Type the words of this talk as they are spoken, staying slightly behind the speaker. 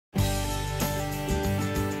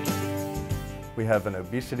We have an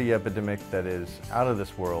obesity epidemic that is out of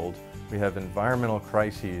this world. We have environmental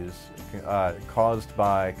crises caused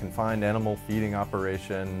by confined animal feeding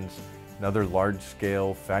operations and other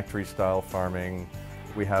large-scale factory-style farming.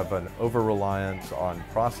 We have an over-reliance on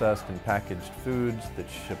processed and packaged foods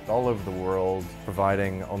that's shipped all over the world,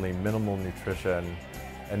 providing only minimal nutrition.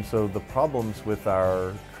 And so the problems with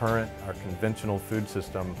our conventional food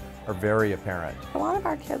system are very apparent. A lot of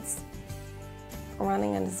our kids are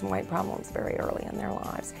running into some weight problems very early in their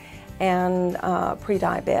lives, and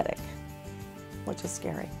pre-diabetic, which is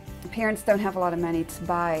scary. Parents don't have a lot of money to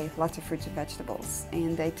buy lots of fruits and vegetables,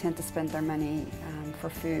 and they tend to spend their money for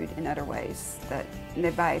food in other ways. That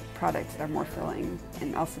they buy products that are more filling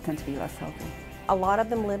and also tend to be less healthy. A lot of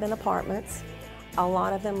them live in apartments. A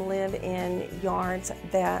lot of them live in yards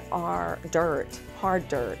that are dirt, hard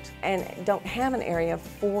dirt, and don't have an area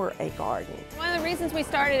for a garden. One of the reasons we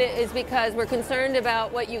started it is because we're concerned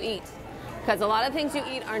about what you eat, because a lot of things you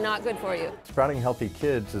eat are not good for you. Sprouting Healthy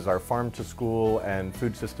Kids is our farm to school and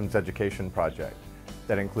food systems education project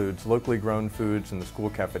that includes locally grown foods in the school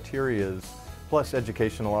cafeterias, plus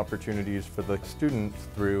educational opportunities for the students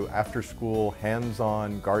through after-school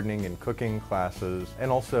hands-on gardening and cooking classes, and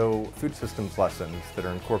also food systems lessons that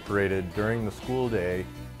are incorporated during the school day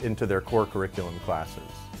into their core curriculum classes.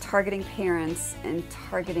 Targeting parents and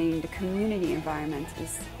targeting the community environment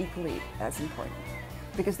is equally as important,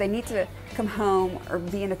 because they need to come home or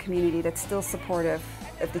be in a community that's still supportive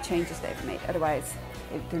of the changes they've made. Otherwise,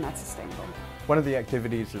 they're not sustainable. One of the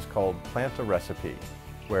activities is called Plant a Recipe,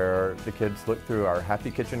 where the kids look through our Happy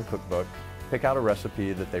Kitchen cookbook, pick out a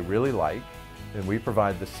recipe that they really like, and we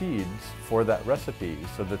provide the seeds for that recipe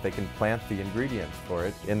so that they can plant the ingredients for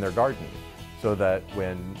it in their garden, so that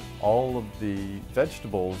when all of the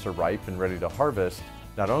vegetables are ripe and ready to harvest,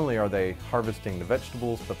 not only are they harvesting the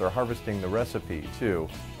vegetables, but they're harvesting the recipe too.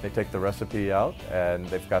 They take the recipe out and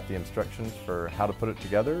they've got the instructions for how to put it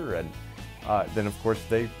together, and then of course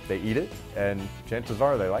they eat it, and chances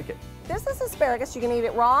are they like it. This is asparagus. You can eat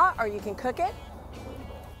it raw or you can cook it.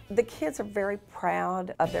 The kids are very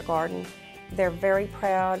proud of their garden. They're very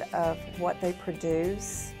proud of what they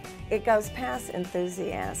produce. It goes past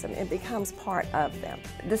enthusiasm. It becomes part of them.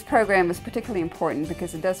 This program is particularly important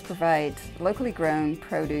because it does provide locally grown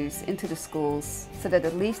produce into the schools so that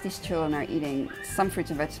at least these children are eating some fruits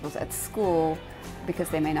and vegetables at school because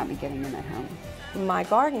they may not be getting them at home. My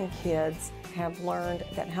garden kids have learned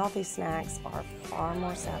that healthy snacks are far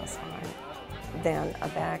more satisfying than a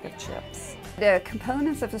bag of chips. The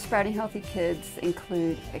components of the Sprouting Healthy Kids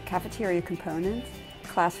include a cafeteria component,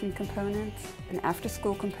 classroom component, an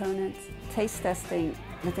after-school component, taste testing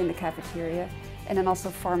within the cafeteria, and then also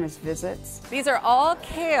farmers' visits. These are all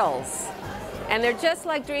kales, and they're just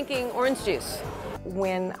like drinking orange juice.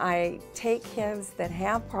 When I take kids that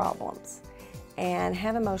have problems and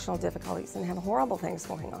have emotional difficulties and have horrible things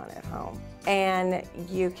going on at home, and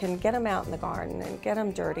you can get them out in the garden and get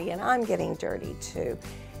them dirty, and I'm getting dirty too,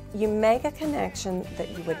 you make a connection that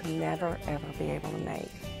you would never ever be able to make.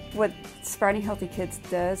 What Sprouting Healthy Kids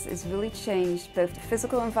does is really change both the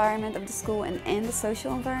physical environment of the school and the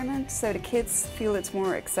social environment, so the kids feel it's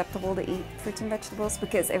more acceptable to eat fruits and vegetables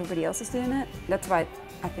because everybody else is doing it. That's why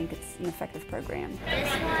I think it's an effective program. This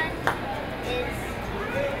one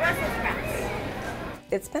is Brussels sprouts.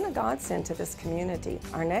 It's been a godsend to this community.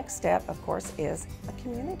 Our next step, of course, is a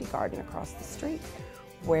community garden across the street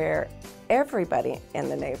where everybody in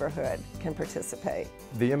the neighborhood can participate.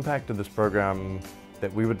 The impact of this program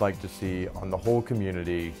that we would like to see on the whole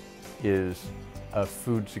community is a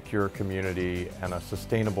food secure community and a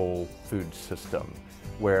sustainable food system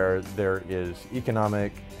where there is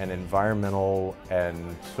economic and environmental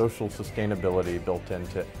and social sustainability built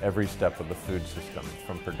into every step of the food system,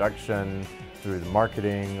 from production through the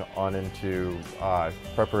marketing on into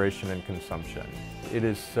preparation and consumption. It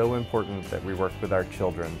is so important that we work with our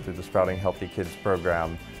children through the Sprouting Healthy Kids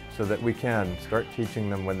program so that we can start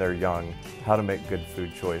teaching them when they're young how to make good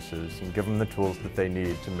food choices and give them the tools that they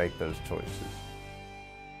need to make those choices.